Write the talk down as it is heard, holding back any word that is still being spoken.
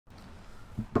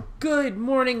Good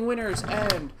morning, winners,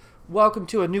 and welcome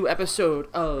to a new episode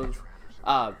of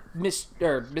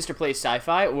Mr. Plays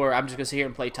Sci-Fi, or I'm just going to sit here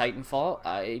and play Titanfall.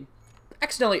 I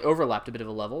accidentally overlapped a bit of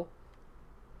a level.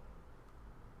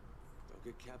 Don't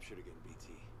get captured again,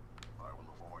 BT. I will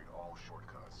avoid all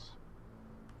shortcuts.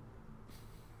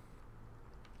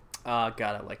 God,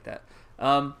 I like that.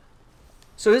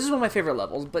 So this is one of my favorite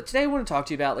levels, but today I want to talk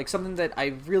to you about something that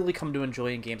I really come to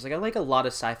enjoy in games. I like a lot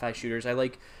of sci-fi shooters. I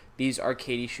like these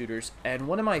arcadey shooters, and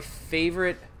one of my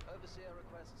favorite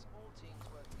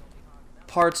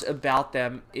parts about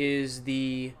them is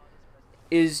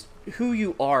who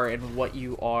you are and what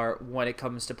you are when it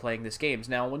comes to playing these games.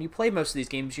 Now, when you play most of these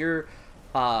games, you're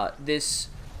this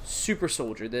super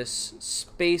soldier, this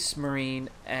space marine,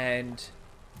 and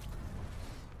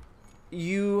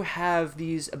you have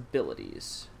these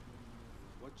abilities.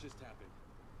 What just happened?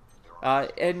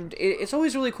 And it's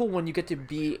always really cool when you get to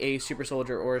be a super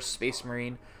soldier or a space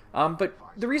marine. But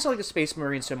the reason I like the space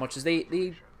marine so much is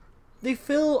they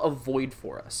fill a void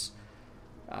for us.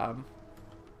 Rift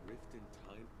in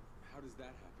time? How does that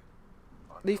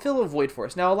happen? They fill a void for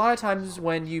us. Now, a lot of times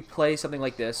when you play something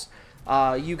like this,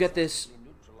 you get this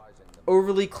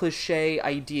overly cliche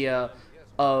idea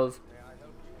of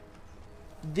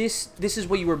this is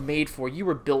what you were made for. You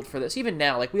were built for this. Even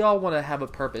now, we all want to have a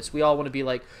purpose. We all want to be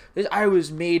like, I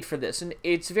was made for this. And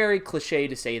it's very cliche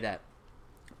to say that.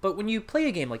 But when you play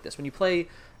a game like this, when you play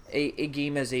a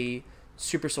game as a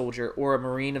super soldier or a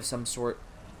marine of some sort,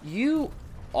 you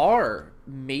are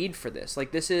made for this.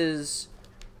 This is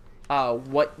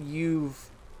what you've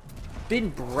been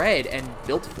bred and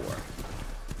built for.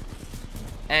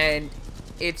 And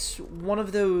it's one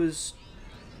of those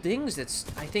things that's,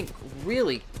 I think,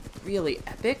 really, really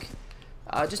epic,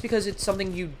 just because it's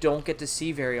something you don't get to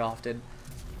see very often.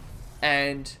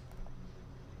 And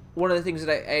one of the things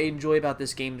that I enjoy about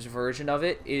this game's version of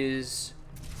it is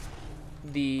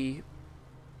the...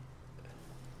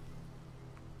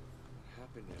 What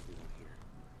happened to everyone here?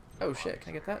 Oh shit, can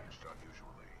I get that?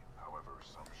 Unusually. However,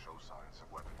 some show signs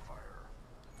of weapon fire.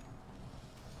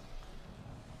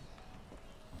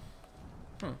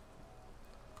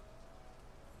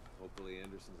 Hopefully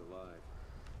Anderson's alive.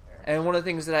 And one of the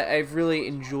things that I've really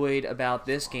enjoyed about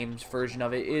this game's version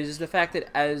of it is the fact that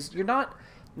as you're not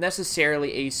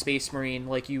necessarily a space marine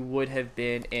like you would have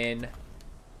been in...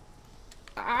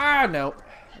 no.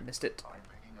 I missed it.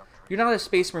 You're not a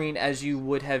space marine as you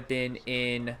would have been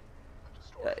in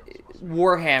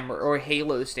Warhammer or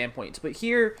Halo standpoints. But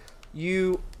here,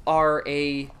 you are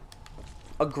a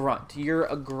grunt. You're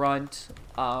a grunt.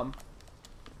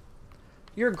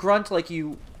 You're a grunt like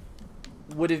you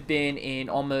would have been in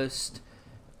almost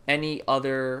any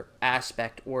other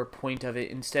aspect or point of it,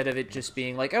 instead of it just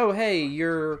being like, oh hey,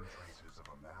 you're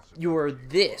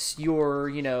this, you're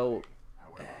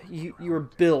you were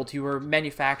built, you were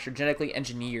manufactured, genetically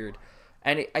engineered.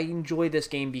 And I enjoy this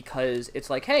game because it's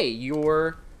like, hey,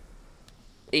 you're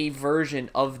a version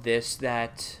of this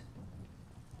that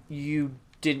you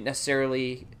didn't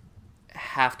necessarily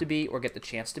have to be or get the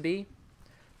chance to be.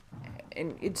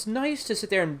 And it's nice to sit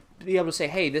there and be able to say,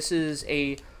 hey, this is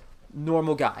a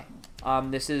normal guy.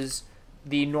 This is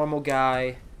the normal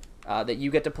guy that you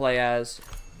get to play as.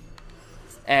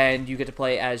 And you get to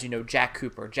play as, Jack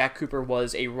Cooper. Jack Cooper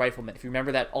was a rifleman. If you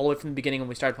remember that all the way from the beginning when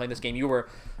we started playing this game, you were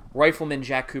Rifleman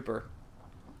Jack Cooper.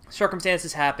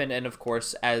 Circumstances happen, and of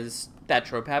course, as that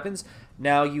trope happens,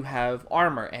 now you have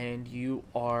armor, and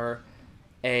you're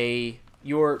the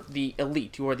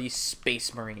elite. You are the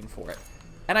space marine for it.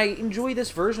 And I enjoy this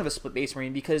version of a space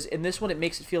marine because in this one it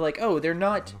makes it feel like, oh, they're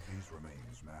not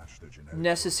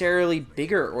necessarily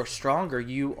bigger or stronger.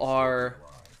 You're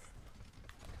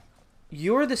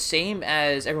the same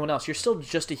as everyone else. You're still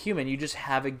just a human. You just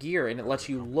have a gear, and it lets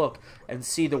you look and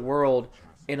see the world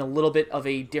in a little bit of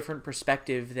a different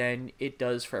perspective than it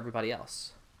does for everybody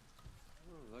else.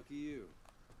 Oh, lucky you.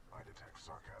 I detect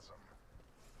sarcasm.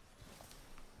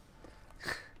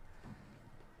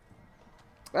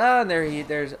 And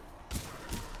there's...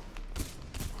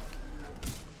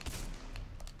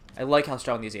 I like how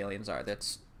strong these aliens are.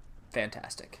 That's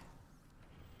fantastic.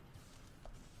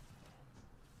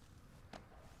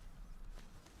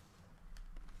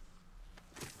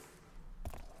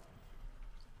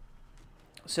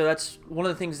 So that's one of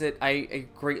the things that I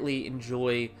greatly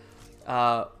enjoy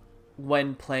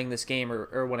when playing this game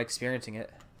or when experiencing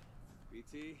it.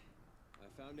 BT,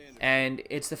 I found Anderson. And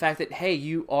it's the fact that, hey,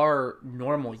 you are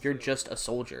normal. You're just a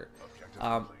soldier. Objective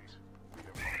complete.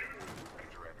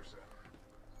 Major Anderson.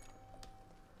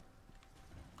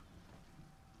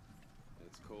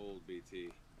 It's cold,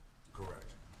 BT.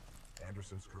 Correct.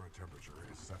 Anderson's current temperature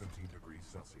is 17 degrees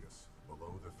Celsius, below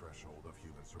below the threshold of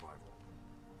human survival.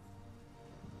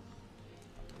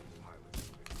 Pilots, if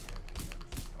you can't get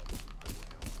Anderson's help, I will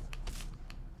handle it.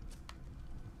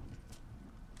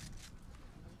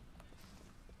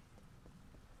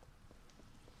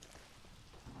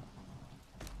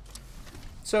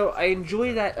 So I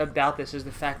enjoy that about this is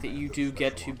the fact that you do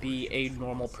get to be a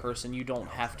normal person. You don't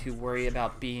have to worry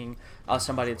about being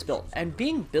somebody that's built. And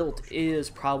being built is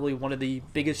probably one of the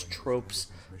biggest tropes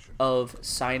of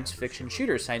science fiction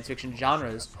shooters, science fiction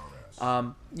genres.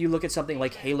 You look at something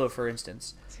like Halo, for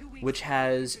instance, which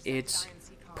has its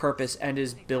purpose and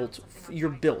is built. You're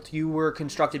built. You were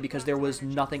constructed because there was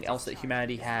nothing else that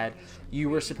humanity had. You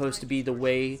were supposed to be the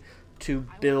way to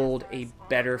build a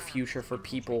better future for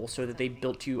people, so that they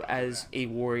built you as a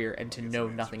warrior and to know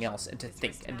nothing else and to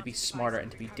think and to be smarter and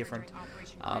to be different.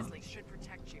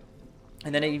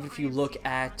 And then if you look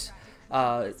at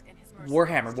Warhammer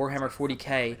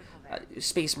 40K,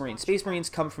 Space Marines. Space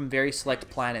Marines come from very select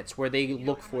planets where they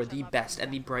look for the best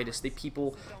and the brightest, the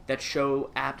people that show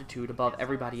aptitude above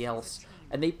everybody else,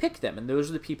 and they pick them, and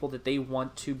those are the people that they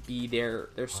want to be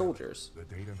their soldiers. The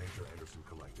data Major Anderson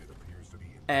collected appears to be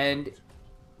And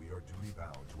we are duty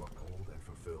bound to uphold and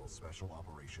fulfill Special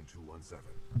Operation 217.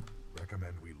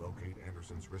 Recommend we locate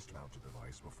Anderson's wrist-mounted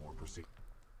device before proceeding.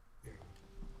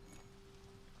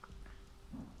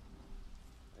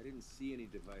 I didn't see any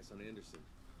device on Anderson.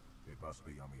 It must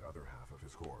be on the other half of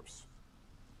his corpse.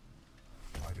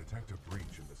 I detect a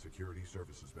breach in the security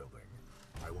services building.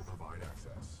 I will provide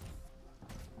access.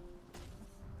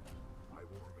 I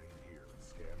will remain here and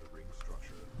scan the ring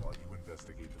structure while you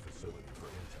investigate the facility for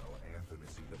intel and the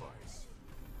missing device.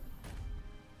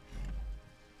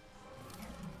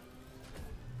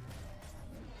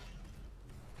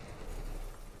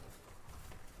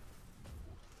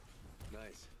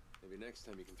 Nice. Maybe next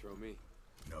time you can throw me.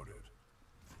 Noted.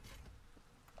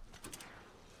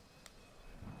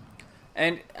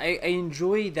 And I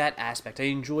enjoy that aspect. I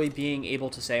enjoy being able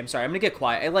to say, I'm sorry, I'm going to get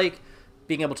quiet. I like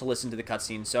being able to listen to the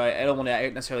cutscenes, so I don't want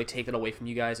to necessarily take it away from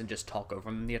you guys and just talk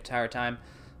over them the entire time.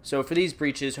 So for these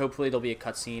breaches, hopefully there'll be a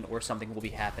cutscene or something will be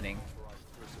happening.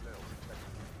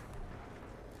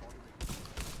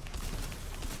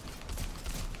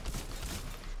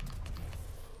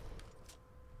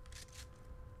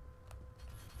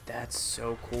 That's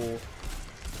so cool.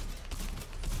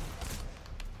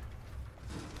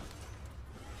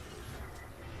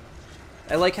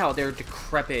 I like how they're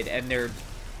decrepit and they're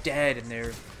dead and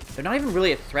they're not even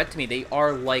really a threat to me. They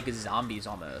are like zombies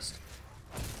almost.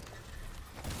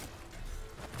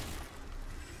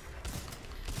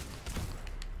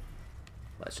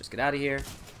 Let's just get out of here.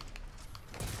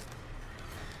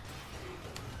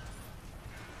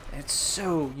 It's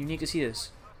so unique to see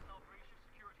this.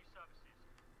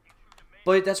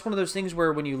 But that's one of those things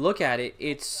where when you look at it,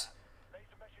 it's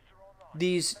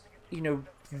these, you know,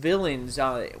 villains,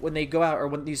 when they go out, or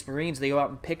when these Marines, they go out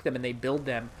and pick them and they build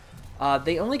them,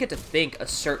 they only get to think a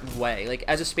certain way. Like,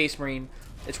 as a Space Marine,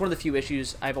 it's one of the few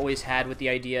issues I've always had with the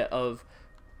idea of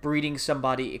breeding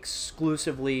somebody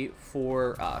exclusively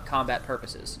for combat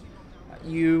purposes.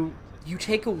 You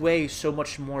take away so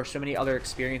much more, so many other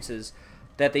experiences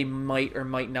that they might or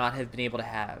might not have been able to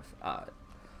have.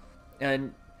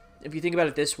 And if you think about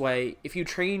it this way, if you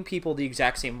train people the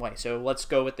exact same way, so let's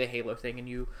go with the Halo thing,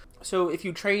 and so if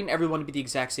you train everyone to be the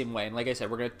exact same way, and like I said,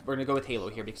 we're gonna go with Halo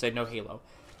here because I know Halo.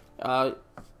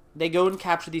 They go and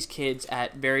capture these kids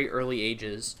at very early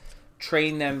ages,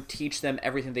 train them, teach them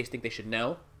everything they think they should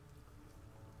know.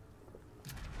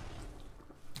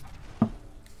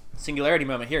 Singularity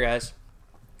moment here, guys.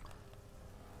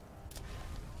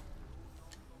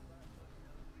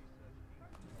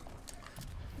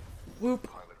 Whoop.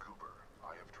 Pilot Cooper,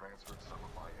 I have transferred some of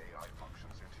my AI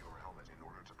functions into your helmet in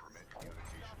order to permit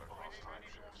communication across time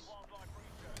shifts.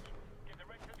 Get the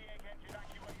rest of the egg engine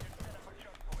evacuated and set up a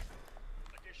choke point.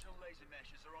 Additional laser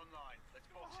meshes are online. Let's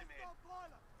box him in.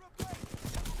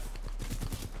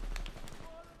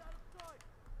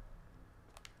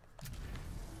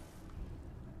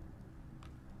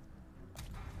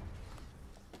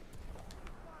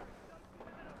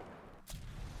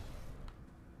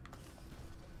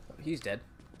 He's dead.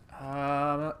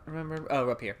 Remember? Oh,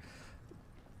 up here.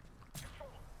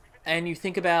 And you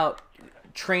think about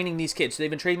training these kids. So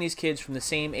they've been training these kids from the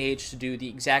same age to do the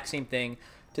exact same thing,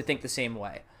 to think the same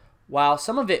way. While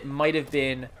some of it might have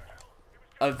been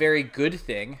a very good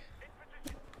thing,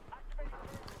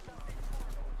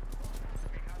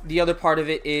 the other part of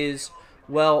it is,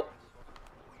 well...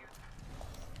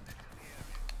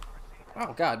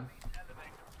 Oh, God.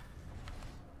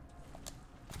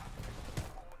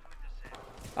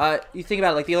 You think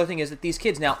about it, like, the other thing is that these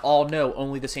kids now all know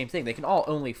only the same thing. They can all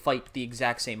only fight the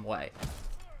exact same way.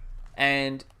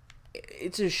 And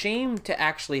it's a shame to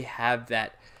actually have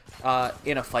that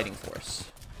in a fighting force.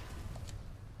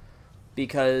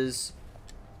 Because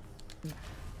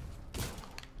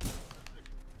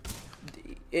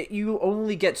you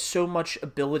only get so much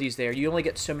abilities there. You only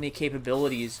get so many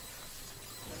capabilities.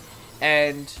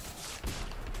 And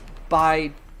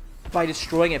by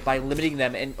destroying it, by limiting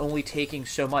them and only taking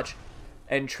so much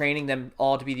and training them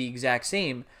all to be the exact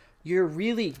same, you're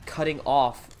really cutting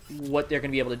off what they're going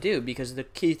to be able to do. Because the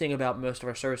key thing about most of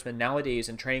our servicemen nowadays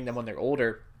and training them when they're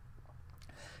older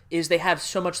is they have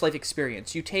so much life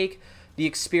experience. You take the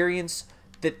experience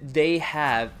that they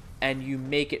have and you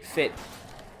make it fit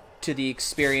to the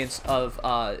experience of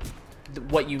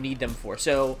what you need them for.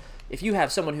 So if you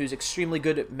have someone who's extremely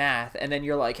good at math and then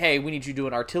you're like, hey, we need you to do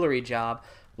an artillery job,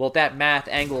 well, that math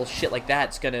angle, shit like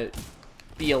that's going to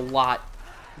be a lot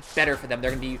better for them.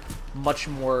 They're going to be much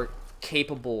more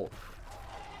capable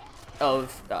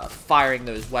of firing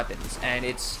those weapons. And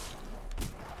it's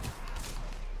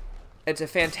a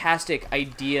fantastic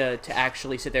idea to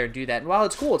actually sit there and do that. And while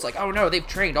it's cool, it's like, oh no, they've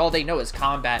trained. All they know is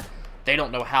combat. They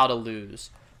don't know how to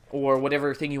lose. Or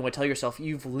whatever thing you want to tell yourself.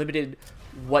 You've limited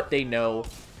what they know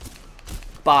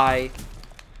by...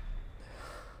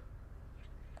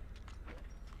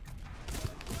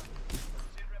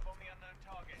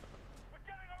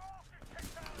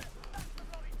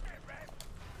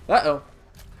 Uh-oh.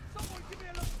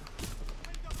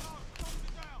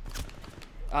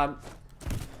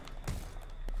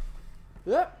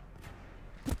 Yep.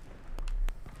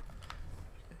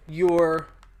 I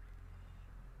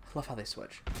love how they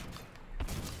switch.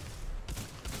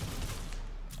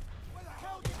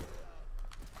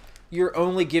 You're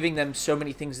only giving them so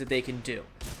many things that they can do.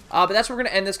 But that's where we're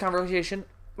going to end this conversation.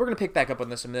 We're going to pick back up on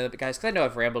this in a minute, guys, because I know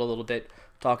I've rambled a little bit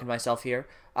talking to myself here.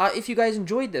 If you guys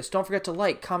enjoyed this, don't forget to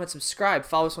like, comment, subscribe,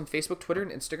 follow us on Facebook, Twitter,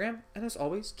 and Instagram. And as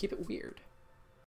always, keep it weird.